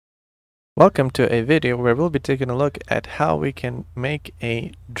Welcome to a video where we'll be taking a look at how we can make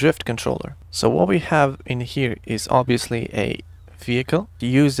a drift controller. So what we have in here is obviously a vehicle that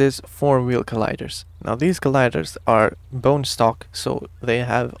uses four-wheel colliders. Now these colliders are bone stock, so they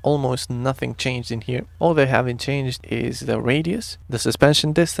have almost nothing changed in here. All they haven't changed is the radius, the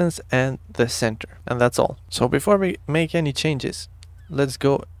suspension distance, and the center, and that's all. So before we make any changes, let's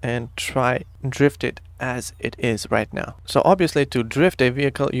go and try drift it as it is right now. So obviously to drift a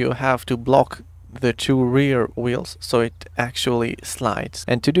vehicle you have to block the two rear wheels so it actually slides.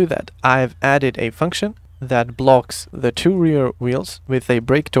 And to do that I've added a function that blocks the two rear wheels with a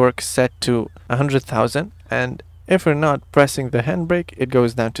brake torque set to 100,000, and if we're not pressing the handbrake it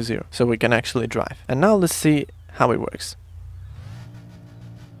goes down to 0 so we can actually drive. And now let's see how it works.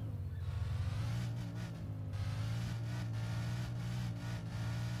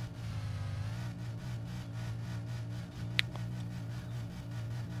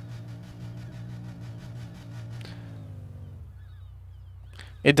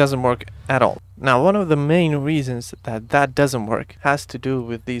 It doesn't work at all. Now one of the main reasons that doesn't work has to do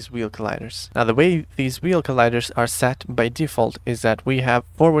with these wheel colliders. Now the way these wheel colliders are set by default is that we have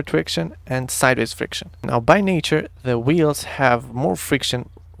forward friction and sideways friction. Now by nature the wheels have more friction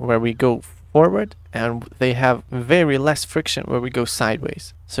where we go forward and they have very less friction where we go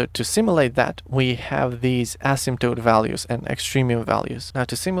sideways. So to simulate that we have these asymptote values and extremum values. Now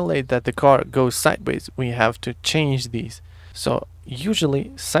to simulate that the car goes sideways we have to change these. So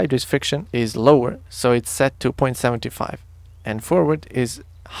usually sideways friction is lower, so it's set to 0.75, and forward is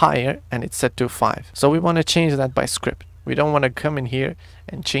higher and it's set to 5. So we want to change that by script. We don't want to come in here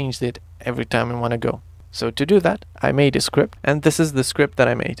and change it every time we want to go. So to do that I made a script, and this is the script that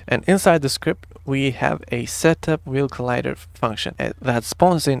I made. And inside the script we have a setup wheel collider function that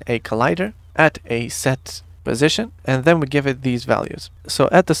spawns in a collider at a set position, and then we give it these values. So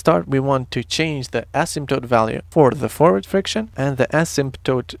at the start we want to change the asymptote value for the forward friction and the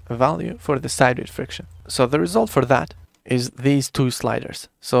asymptote value for the sideways friction. So the result for that is these two sliders.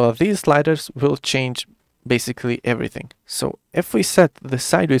 So these sliders will change basically everything. So if we set the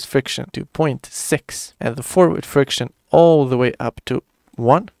sideways friction to 0.6 and the forward friction all the way up to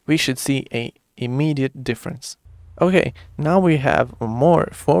 1, we should see an immediate difference. Okay, now we have more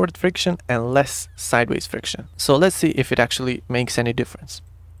forward friction and less sideways friction. So let's see if it actually makes any difference.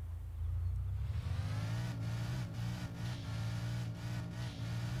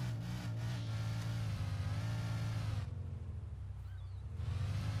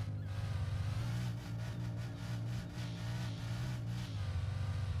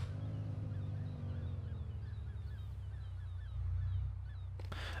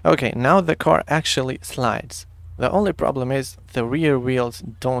 Okay, now the car actually slides. The only problem is the rear wheels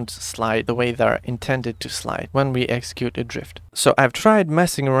don't slide the way they're intended to slide when we execute a drift. So I've tried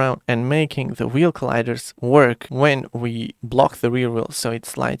messing around and making the wheel colliders work when we block the rear wheels so it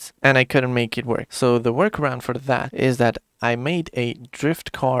slides, and I couldn't make it work. So the workaround for that is that I made a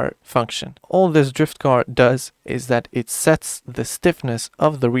drift car function. All this drift car does is that it sets the stiffness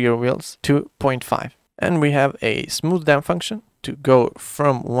of the rear wheels to 0.5. And we have a smooth down function to go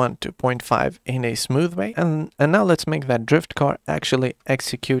from 1 to 0.5 in a smooth way. And now let's make that drift car actually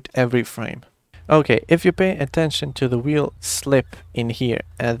execute every frame. Okay, if you pay attention to the wheel slip in here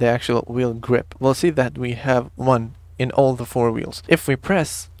and the actual wheel grip, we'll see that we have 1 in all the 4 wheels. If we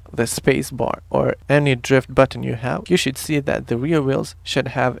press the space bar or any drift button you have, you should see that the rear wheels should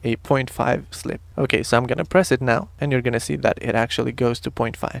have a 0.5 slip. Okay, so I'm gonna press it now and you're gonna see that it actually goes to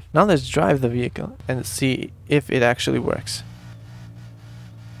 0.5. Now let's drive the vehicle and see if it actually works.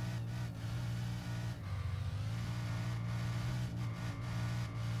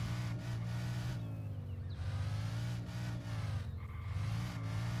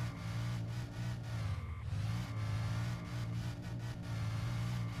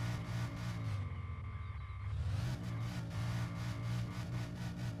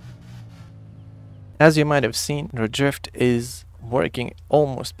 As you might have seen, the drift is working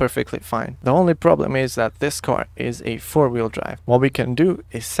almost perfectly fine. The only problem is that this car is a four-wheel drive. What we can do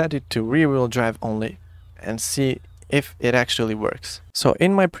is set it to rear-wheel drive only and see if it actually works. So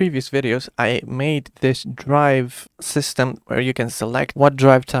in my previous videos I made this drive system where you can select what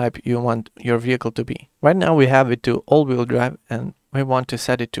drive type you want your vehicle to be. Right now we have it to all-wheel drive and we want to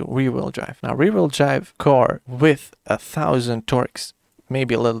set it to rear-wheel drive. Now rear-wheel drive car with 1,000 torques,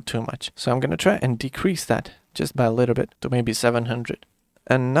 maybe a little too much. So I'm gonna try and decrease that just by a little bit to maybe 700.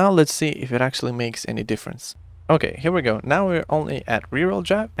 And now let's see if it actually makes any difference. Okay, here we go. Now we're only at rear-wheel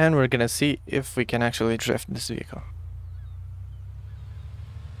drive and we're gonna see if we can actually drift this vehicle.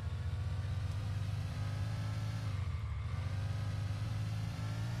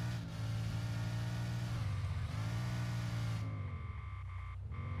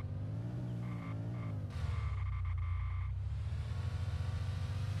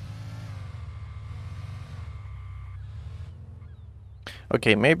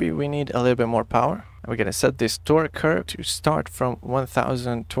 Okay, maybe we need a little bit more power. We're gonna set this torque curve to start from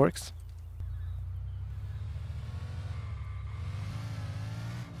 1000 torques.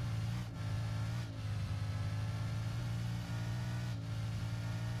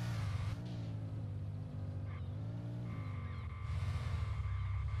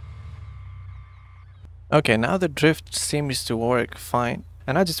 Okay, now the drift seems to work fine.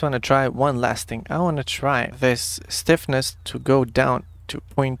 And I just want to try one last thing. I want to try this stiffness to go down to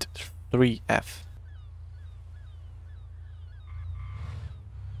 0.3F.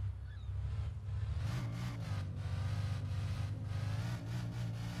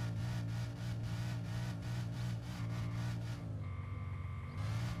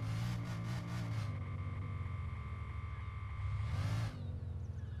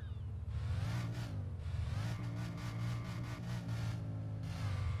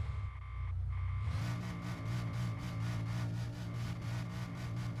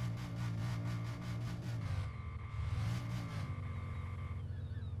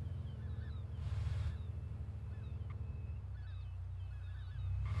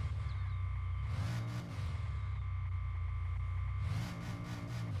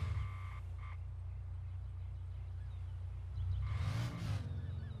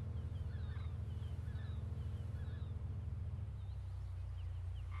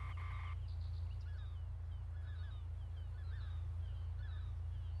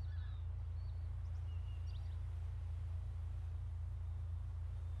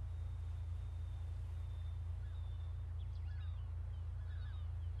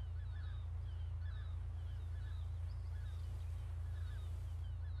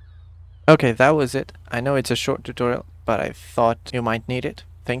 Okay, that was it. I know it's a short tutorial, but I thought you might need it.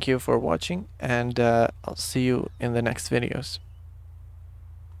 Thank you for watching, and I'll see you in the next videos.